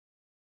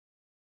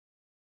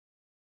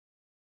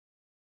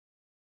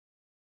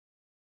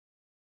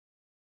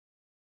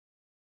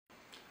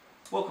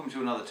Welcome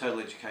to another Totall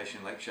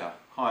Education lecture.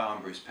 Hi,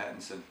 I'm Bruce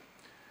Pattinson.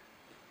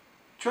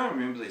 Try and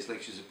remember these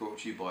lectures are brought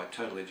to you by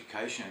Totall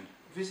Education.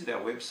 Visit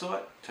our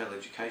website,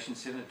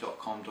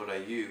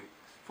 totalleducationcentre.com.au,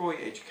 for all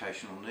your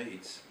educational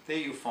needs. There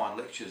you'll find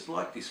lectures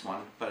like this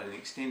one, but an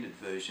extended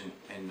version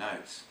and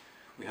notes.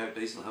 We hope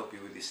these will help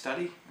you with your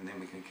study, and then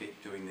we can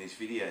keep doing these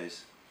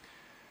videos.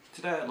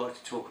 Today I'd like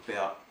to talk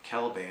about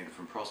Caliban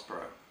from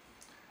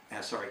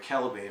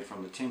Caliban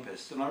from the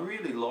Tempest, and I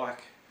really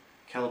like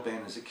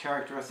Caliban as a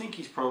character. I think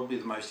he's probably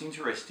the most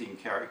interesting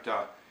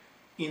character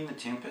in the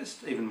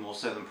Tempest, even more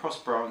so than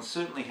Prospero, and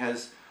certainly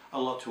has a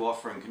lot to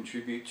offer and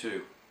contribute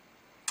to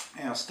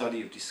our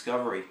study of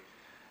discovery.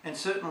 And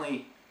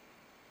certainly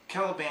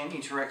Caliban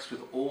interacts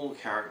with all the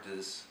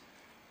characters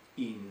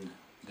in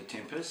the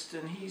Tempest,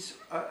 and he's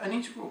an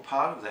integral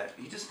part of that.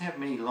 He doesn't have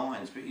many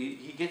lines, but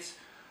he gets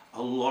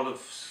a lot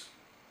of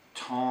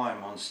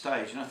time on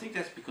stage, and I think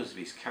that's because of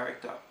his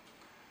character.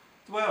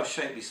 The way I'll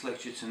shape this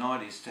lecture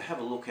tonight is to have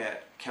a look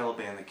at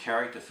Caliban the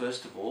character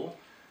first of all,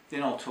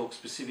 then I'll talk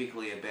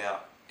specifically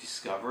about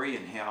discovery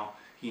and how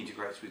he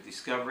integrates with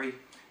discovery,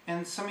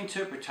 and some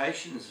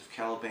interpretations of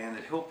Caliban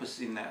that help us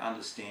in that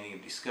understanding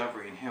of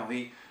discovery and how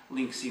he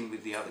links in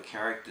with the other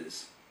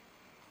characters.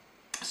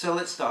 So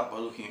let's start by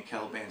looking at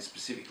Caliban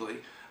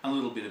specifically, a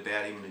little bit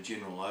about him and a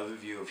general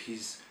overview of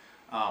his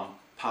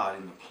part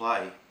in the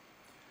play.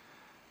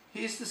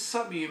 He's the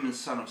subhuman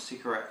son of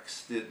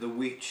Sycorax, the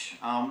witch,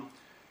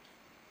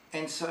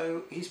 and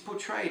so he's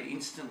portrayed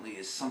instantly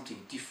as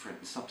something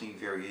different, something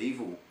very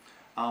evil.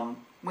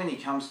 When he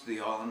comes to the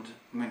island,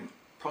 when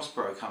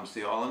Prospero comes to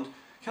the island,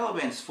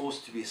 Caliban's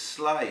forced to be a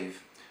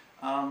slave,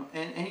 and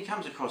he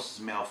comes across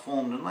as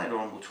malformed, and later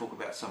on we'll talk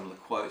about some of the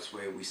quotes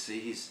where we see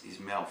he's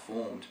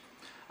malformed.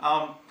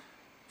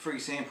 For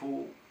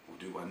example, we'll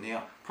do one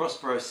now.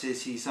 Prospero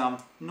says he's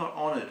not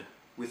honoured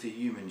with a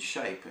human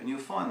shape, and you'll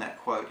find that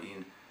quote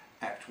in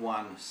Act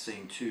 1,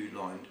 Scene 2,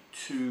 line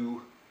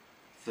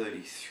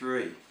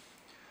 233.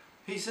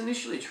 He's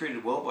initially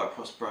treated well by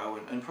Prospero,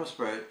 and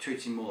Prospero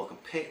treats him more like a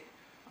pet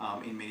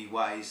in many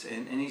ways,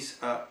 and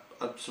he's a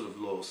sort of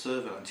loyal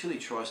servant until he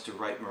tries to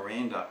rape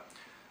Miranda.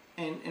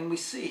 And we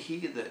see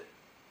here that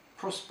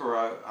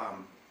Prospero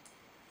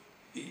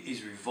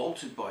is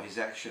revolted by his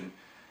action,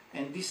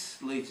 and this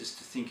leads us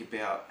to think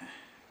about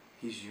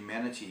his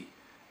humanity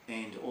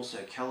and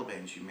also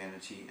Caliban's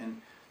humanity,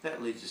 and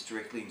that leads us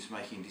directly into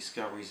making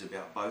discoveries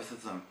about both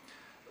of them.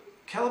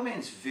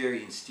 Caliban's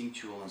very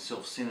instinctual and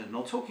self-centered, and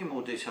I'll talk in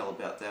more detail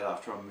about that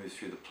after I move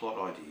through the plot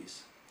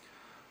ideas.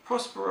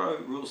 Prospero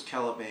rules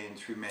Caliban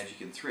through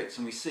magic and threats,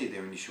 and we see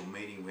their initial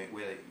meeting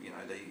where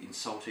they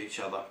insult each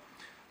other.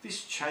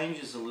 This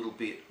changes a little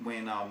bit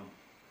when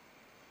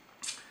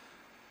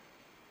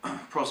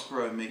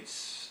Caliban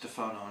meets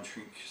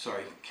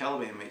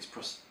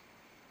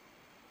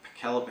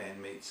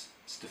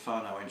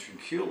Stefano and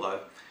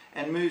Trinculo,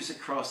 and moves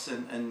across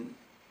and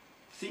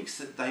thinks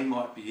that they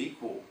might be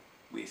equal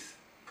with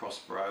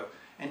Prospero,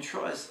 and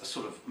tries a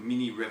sort of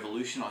mini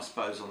revolution, I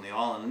suppose, on the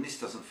island, and this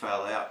doesn't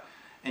fail out,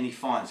 and he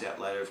finds out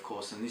later, of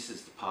course, and this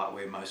is the part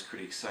where most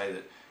critics say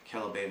that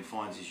Caliban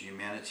finds his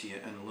humanity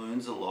and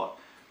learns a lot,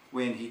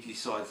 when he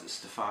decides that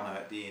Stefano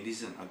at the end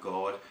isn't a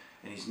god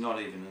and he's not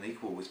even an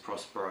equal with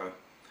Prospero.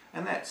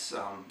 And that's,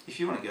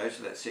 if you want to go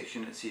to that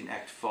section, it's in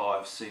Act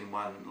 5, Scene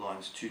 1,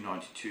 lines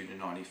 292 to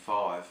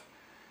 95.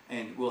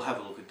 And we'll have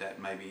a look at that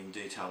maybe in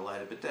detail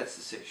later, but that's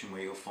the section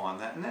where you'll find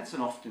that. And that's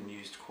an often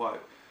used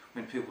quote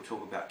when people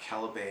talk about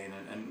Caliban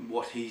and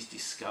what he's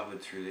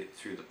discovered through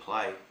the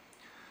play.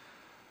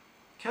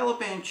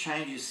 Caliban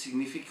changes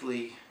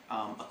significantly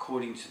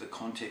according to the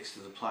context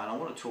of the play, and I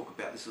want to talk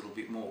about this a little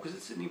bit more because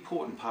it's an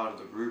important part of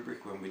the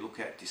rubric when we look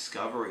at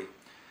discovery.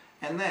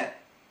 And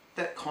that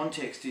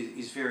context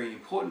is very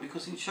important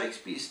because in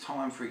Shakespeare's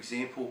time, for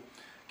example,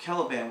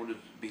 Caliban would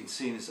have been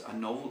seen as a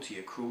novelty,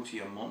 a cruelty,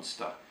 a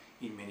monster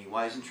in many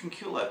ways, and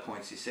Trinculo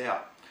points this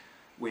out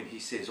when he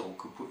says, "Oh,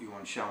 could put you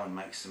on show and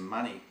make some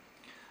money."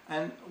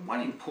 And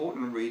one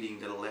important reading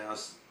that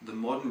allows the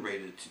modern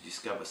reader to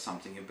discover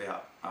something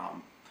about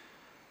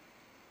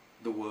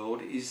the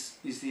world is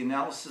the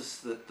analysis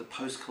that the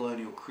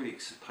post-colonial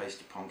critics have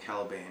placed upon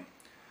Caliban.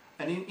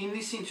 And in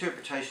this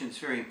interpretation, it's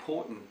very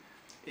important.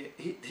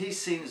 He's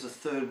seen as a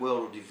third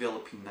world or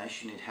developing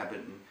nation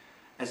inhabitant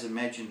as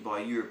imagined by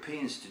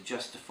Europeans to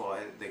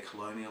justify their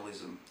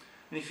colonialism.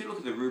 And if you look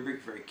at the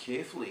rubric very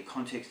carefully,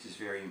 context is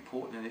very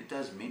important, and it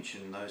does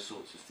mention those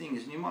sorts of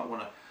things, and you might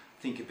want to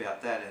think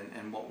about that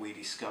and what we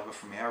discover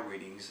from our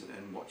readings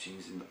and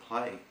watchings in the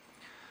play.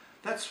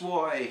 That's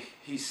why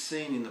he's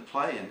seen in the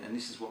play, and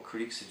this is what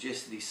critics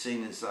suggest, that he's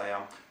seen as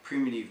a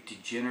primitive,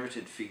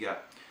 degenerated figure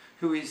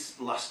who is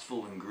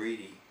lustful and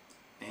greedy.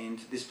 And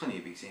there's plenty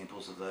of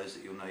examples of those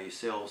that you'll know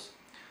yourselves.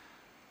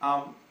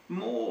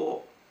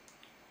 More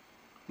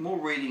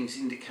readings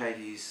indicate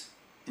he's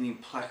an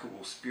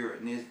implacable spirit,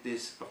 and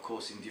there's of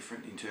course in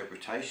different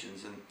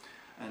interpretations, and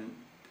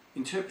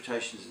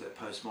interpretations that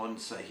postmoderns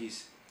say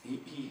he's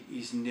he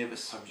is never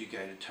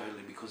subjugated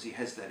totally, because he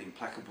has that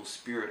implacable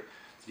spirit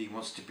that he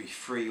wants to be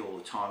free all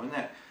the time. And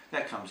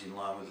that comes in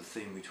line with the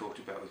theme we talked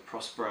about with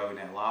Prospero in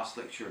our last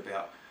lecture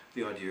about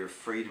the idea of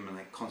freedom and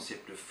that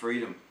concept of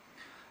freedom.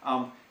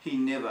 He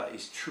never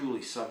is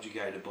truly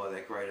subjugated by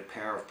that greater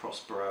power of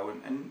Prospero,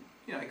 and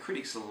you know,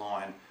 critics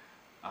align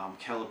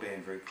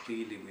Caliban very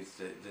clearly with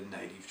the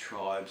native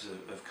tribes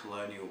of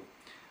colonial,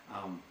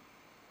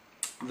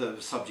 that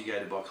were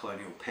subjugated by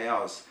colonial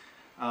powers.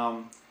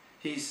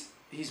 He's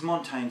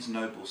Montaigne's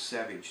noble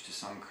savage to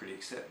some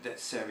critics, that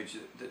savage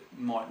that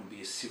mightn't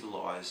be as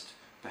civilised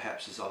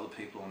perhaps as other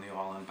people on the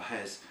island, but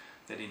has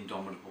that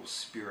indomitable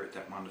spirit,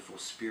 that wonderful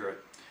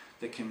spirit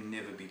that can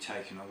never be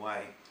taken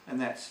away,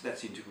 and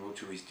that's integral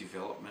to his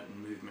development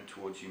and movement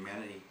towards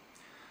humanity.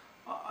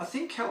 I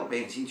think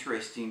Caliban's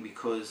interesting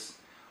because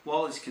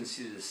while he's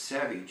considered a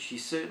savage, he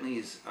certainly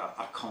is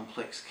a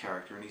complex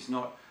character, and he's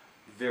not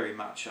very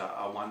much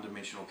a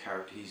one-dimensional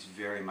character. He's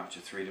very much a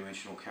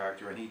three-dimensional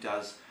character, and he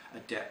does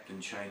adapt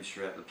and change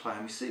throughout the play,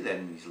 and we see that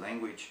in his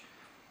language.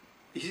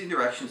 His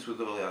interactions with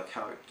all our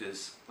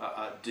characters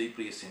are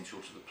deeply essential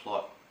to the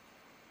plot,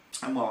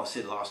 and while I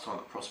said last time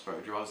that Prospero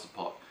drives the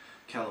plot,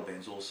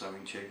 Caliban's also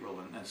integral,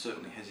 and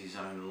certainly has his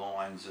own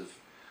lines of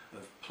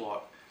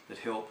plot that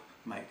help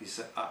make this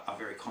a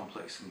very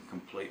complex and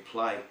complete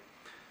play.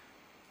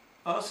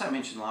 I also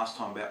mentioned last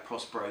time about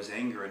Prospero's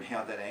anger and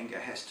how that anger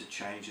has to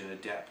change and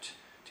adapt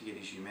to get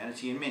his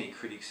humanity, and many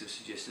critics have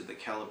suggested that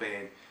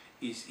Caliban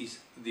is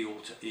the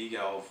alter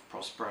ego of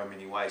Prospero in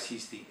many ways.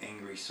 He's the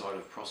angry side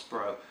of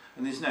Prospero,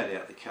 and there's no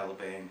doubt that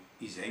Caliban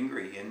is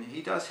angry, and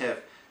he does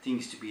have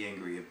things to be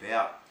angry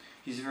about.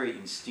 He's a very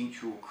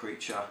instinctual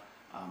creature,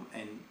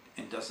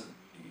 and doesn't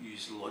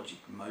use logic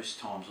most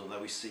times,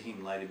 although we see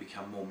him later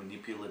become more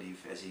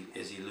manipulative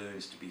as he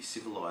learns to be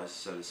civilized,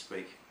 so to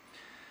speak.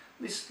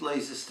 This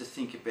leads us to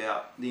think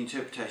about the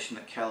interpretation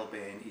that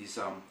Caliban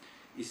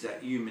is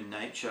that human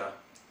nature,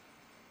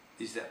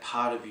 is that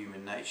part of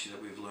human nature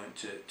that we've learned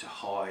to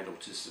hide or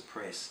to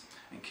suppress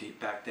and keep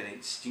back, that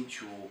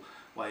instinctual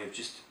way of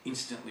just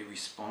instantly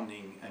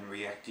responding and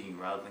reacting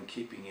rather than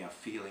keeping our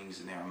feelings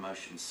and our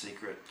emotions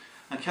secret.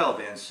 And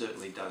Caliban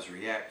certainly does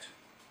react.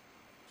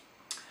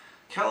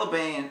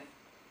 Caliban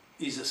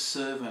is a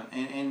servant,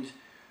 and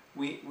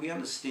we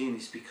understand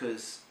this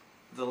because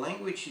the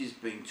language he's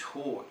being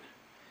taught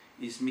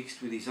is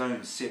mixed with his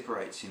own,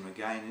 separates him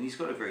again, and he's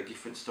got a very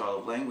different style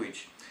of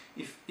language.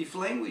 If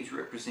language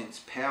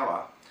represents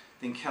power,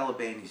 then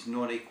Caliban is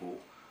not equal.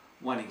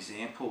 One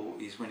example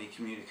is when he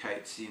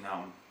communicates in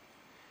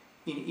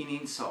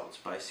insults,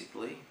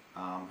 basically.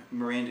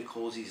 Miranda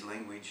calls his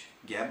language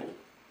gabble.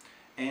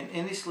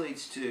 And this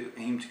leads to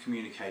him to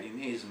communicate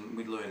in theirs, and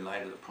we learn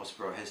later that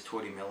Prospero has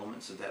taught him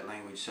elements of that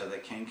language so they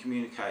can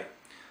communicate.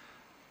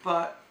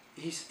 But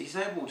he's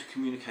able to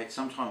communicate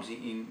sometimes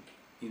in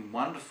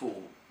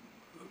wonderful,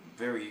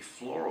 very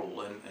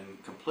floral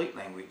and complete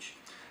language,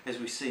 as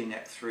we see in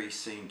Act 3,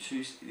 Scene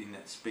 2, in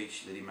that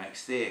speech that he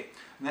makes there.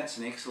 And that's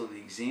an excellent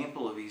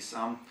example of his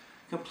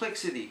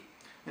complexity.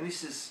 And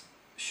this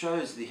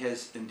shows that he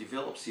has and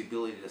develops the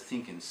ability to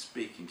think and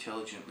speak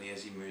intelligently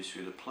as he moves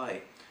through the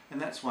play. And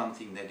that's one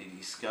thing that he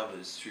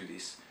discovers through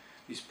this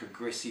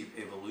progressive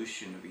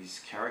evolution of his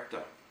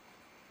character.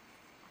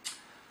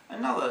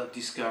 Another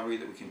discovery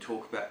that we can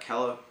talk about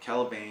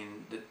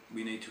Caliban that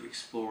we need to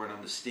explore and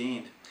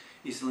understand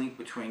is the link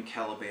between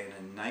Caliban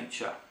and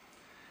nature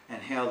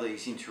and how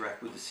these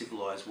interact with the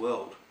civilized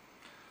world.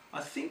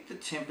 I think the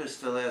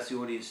Tempest allows the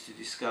audience to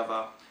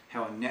discover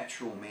how a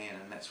natural man,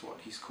 and that's what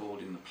he's called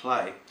in the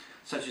play,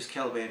 such as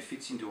Caliban,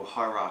 fits into a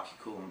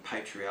hierarchical and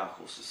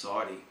patriarchal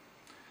society.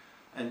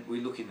 And we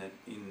look in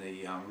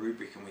the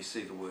rubric and we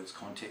see the words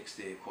context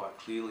there quite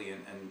clearly,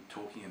 and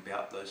talking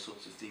about those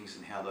sorts of things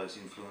and how those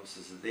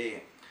influences are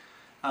there.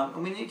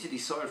 And we need to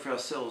decide for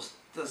ourselves,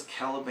 does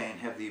Caliban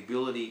have the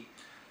ability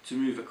to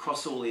move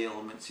across all the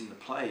elements in the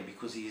play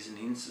because he isn't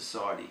in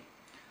society?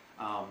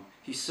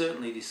 He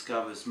certainly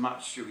discovers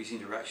much through his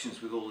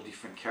interactions with all the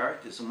different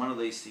characters, and one of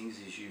these things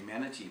is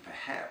humanity,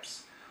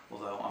 perhaps,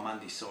 although I'm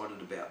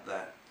undecided about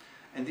that.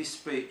 And this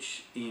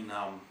speech in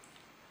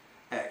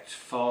Act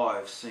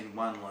 5, Scene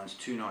 1, lines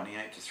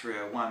 298 to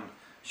 301,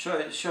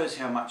 shows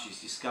how much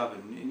he's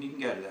discovered, and you can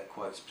go to that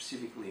quote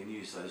specifically and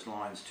use those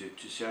lines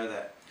to show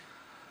that.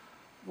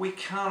 We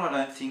can't, I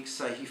don't think,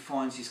 say he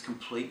finds his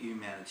complete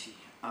humanity.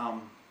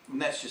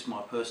 And that's just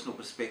my personal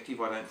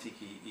perspective. I don't think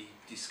he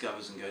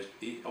discovers and goes,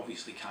 he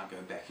obviously can't go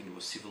back into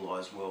a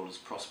civilized world as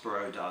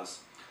Prospero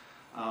does.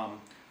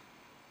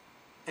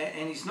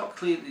 And he's not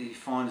clearly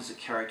defined as a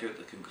character at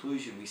the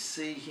conclusion. We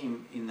see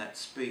him in that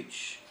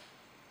speech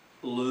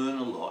learn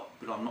a lot,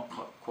 but I'm not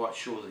quite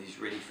sure that he's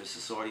ready for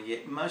society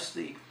yet,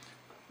 mostly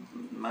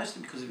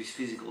because of his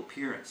physical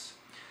appearance.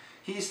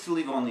 He is to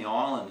live on the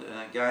island, and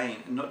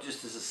again, not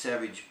just as a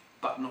savage,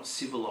 but not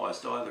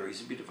civilized either.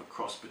 He's a bit of a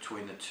cross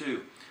between the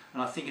two,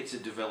 and I think it's a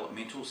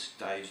developmental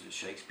stage that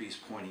Shakespeare's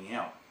pointing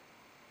out.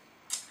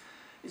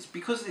 It's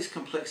because of this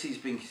complexity he's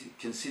been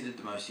considered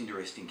the most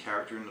interesting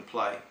character in the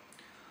play.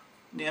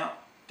 Now,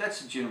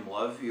 that's a general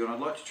overview, and I'd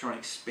like to try and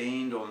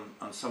expand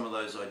on some of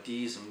those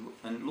ideas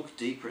and look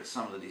deeper at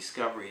some of the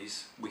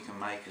discoveries we can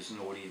make as an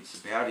audience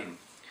about him.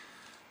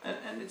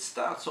 And it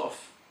starts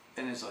off,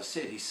 and as I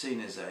said, he's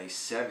seen as a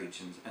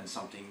savage and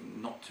something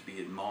not to be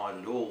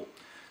admired at all.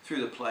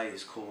 Through the play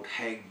is called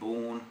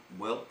hag-born,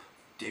 whelp,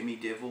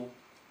 demi-devil,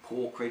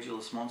 poor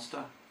credulous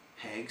monster,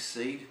 hag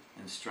seed,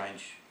 and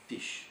strange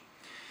fish.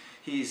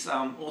 He's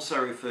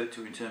also referred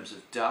to in terms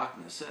of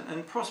darkness,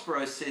 and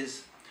Prospero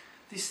says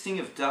this thing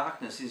of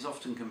darkness is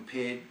often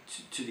compared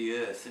to the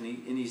earth, and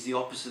he's the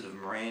opposite of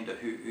Miranda,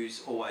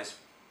 who's always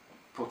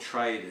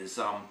portrayed as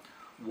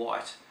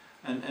white,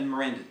 and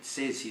Miranda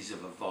says he's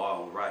of a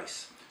vile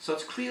race. So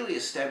it's clearly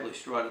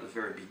established right at the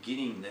very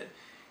beginning that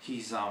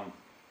he's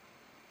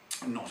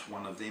not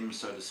one of them,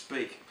 so to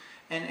speak,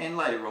 and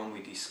later on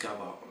we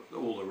discover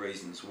all the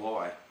reasons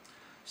why.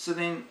 So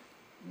then,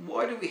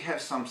 why do we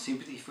have some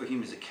sympathy for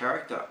him as a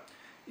character?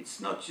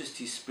 It's not just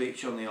his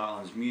speech on the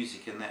island's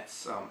music, and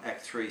that's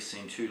Act 3,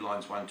 Scene 2,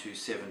 lines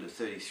 127 to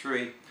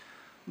 33,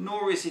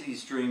 nor is it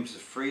his dreams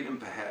of freedom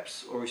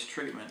perhaps, or his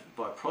treatment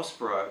by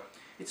Prospero.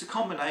 It's a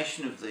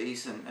combination of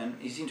these and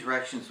his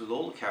interactions with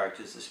all the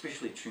characters,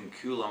 especially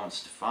Trinculo and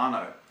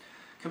Stefano.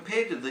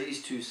 Compared to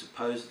these two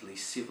supposedly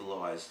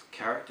civilised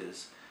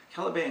characters,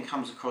 Caliban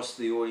comes across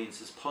to the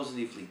audience as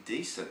positively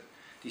decent,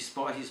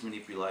 despite his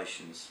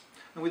manipulations.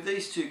 And with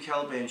these two,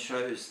 Caliban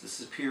shows the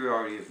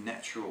superiority of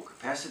natural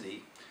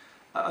capacity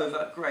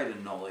over greater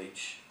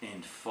knowledge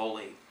and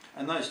folly.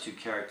 And those two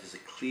characters are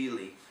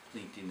clearly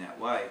linked in that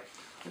way.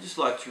 I'd just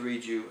like to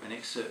read you an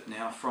excerpt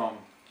now from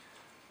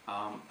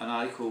an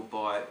article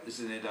by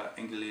Zanetta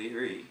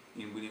Anglieri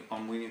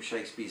on William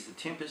Shakespeare's The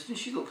Tempest, and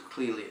she looked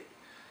clearly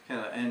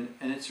at and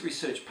it's a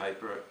research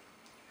paper.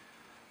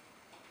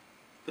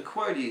 The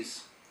quote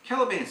is,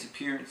 "Caliban's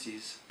appearance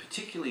is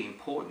particularly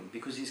important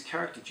because his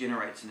character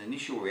generates an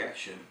initial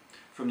reaction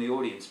from the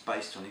audience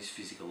based on his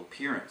physical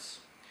appearance.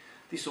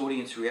 This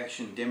audience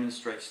reaction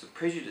demonstrates the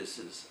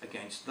prejudices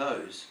against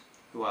those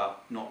who are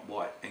not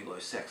white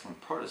Anglo-Saxon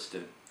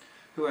Protestant,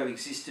 who have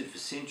existed for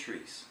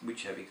centuries,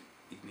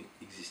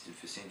 existed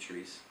for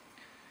centuries.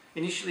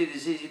 Initially, it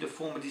is easy to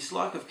form a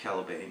dislike of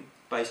Caliban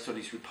based on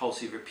his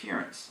repulsive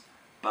appearance,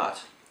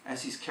 but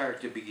as his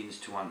character begins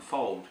to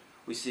unfold,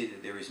 we see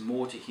that there is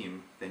more to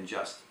him than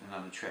just an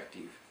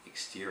unattractive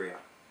exterior."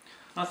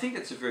 And I think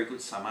that's a very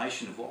good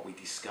summation of what we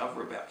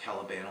discover about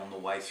Caliban on the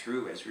way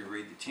through as we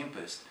read The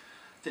Tempest,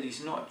 that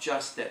he's not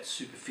just that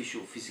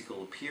superficial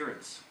physical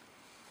appearance.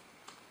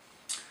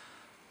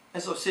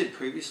 As I've said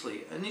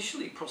previously,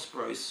 initially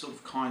Prospero is sort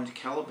of kind to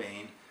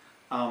Caliban,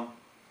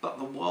 but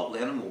the wild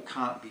animal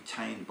can't be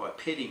tamed by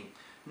petting.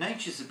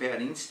 Nature's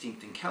about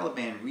instinct, and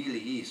Caliban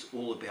really is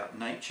all about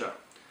nature.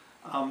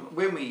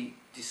 When we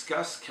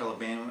discuss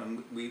Caliban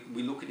and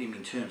we look at him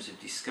in terms of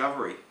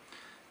discovery,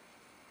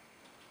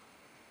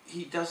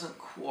 he doesn't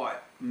quite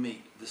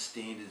meet the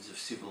standards of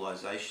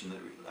civilization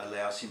that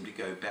allows him to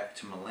go back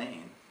to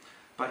Milan,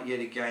 but yet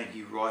again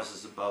he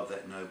rises above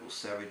that noble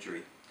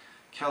savagery.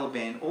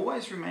 Caliban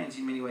always remains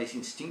in many ways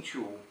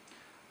instinctual,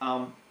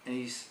 and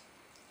his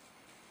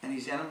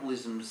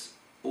animalism's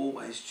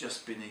always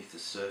just beneath the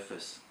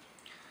surface.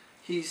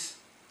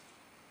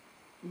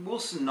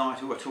 Wilson Knight,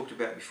 who I talked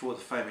about before, the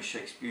famous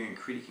Shakespearean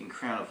critic in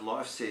Crown of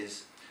Life,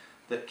 says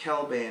that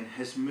Caliban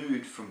has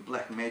moved from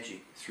black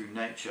magic through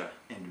nature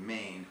and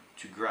man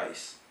to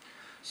grace.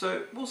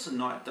 So Wilson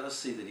Knight does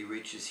see that he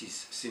reaches his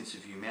sense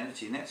of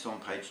humanity, and that's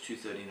on page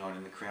 239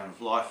 in the Crown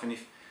of Life. And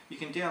if you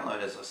can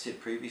download, as I said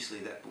previously,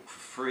 that book for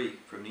free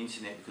from the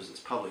internet because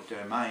it's public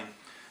domain,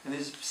 and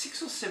there's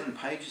 6 or 7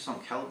 pages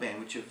on Caliban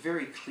which are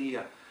very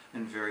clear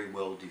and very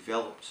well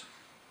developed.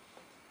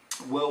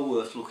 Well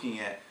worth looking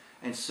at,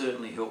 and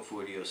certainly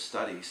helpful to your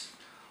studies.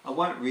 I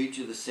won't read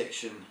you the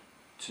section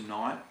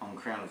tonight on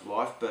Crown of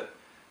Life, but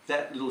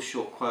that little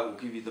short quote will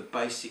give you the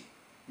basic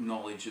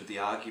knowledge of the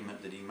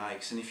argument that he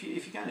makes. And if you're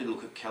going to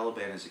look at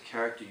Caliban as a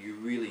character, you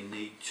really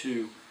need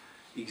to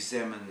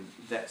examine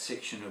that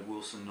section of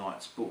Wilson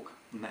Knight's book,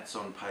 and that's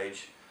on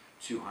page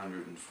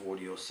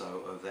 240 or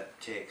so of that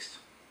text.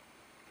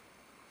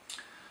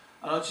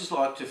 And I'd just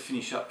like to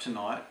finish up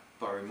tonight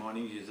by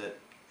reminding you that,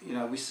 you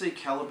know, we see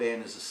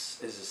Caliban as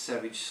a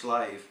savage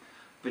slave,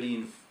 but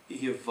he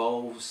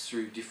evolves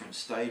through different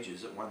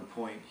stages. At one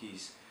point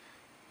he's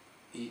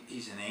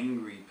an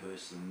angry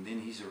person,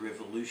 then he's a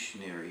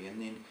revolutionary,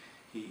 and then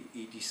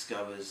he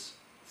discovers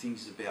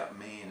things about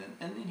man,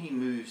 and then he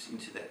moves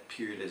into that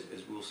period,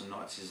 as Wilson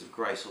Knight says, of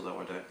grace, although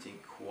I don't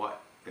think quite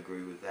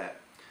agree with that.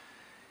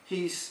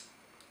 He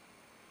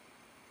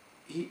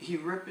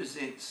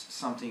represents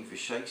something for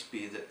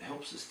Shakespeare that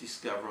helps us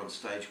discover on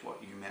stage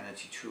what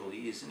humanity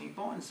truly is, and he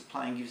binds the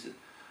play and gives it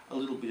a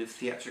little bit of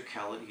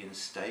theatricality and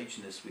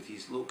stageness with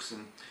his looks.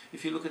 And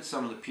if you look at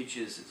some of the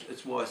pictures,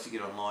 it's wise to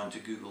get online to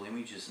Google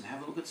Images and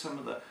have a look at some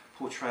of the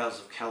portrayals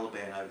of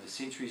Caliban over the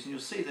centuries, and you'll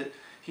see that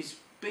he's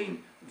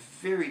been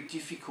very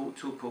difficult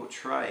to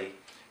portray,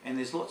 and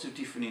there's lots of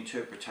different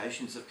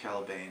interpretations of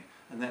Caliban,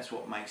 and that's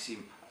what makes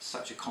him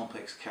such a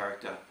complex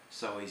character,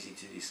 so easy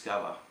to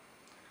discover.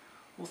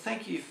 Well,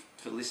 thank you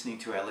for listening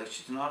to our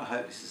lecture tonight. I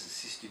hope this has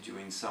assisted you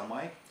in some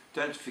way.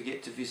 Don't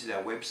forget to visit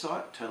our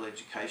website,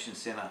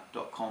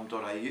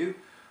 totalleducationcentre.com.au,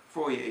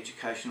 for all your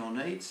educational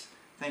needs.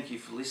 Thank you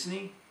for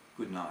listening.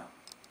 Good night.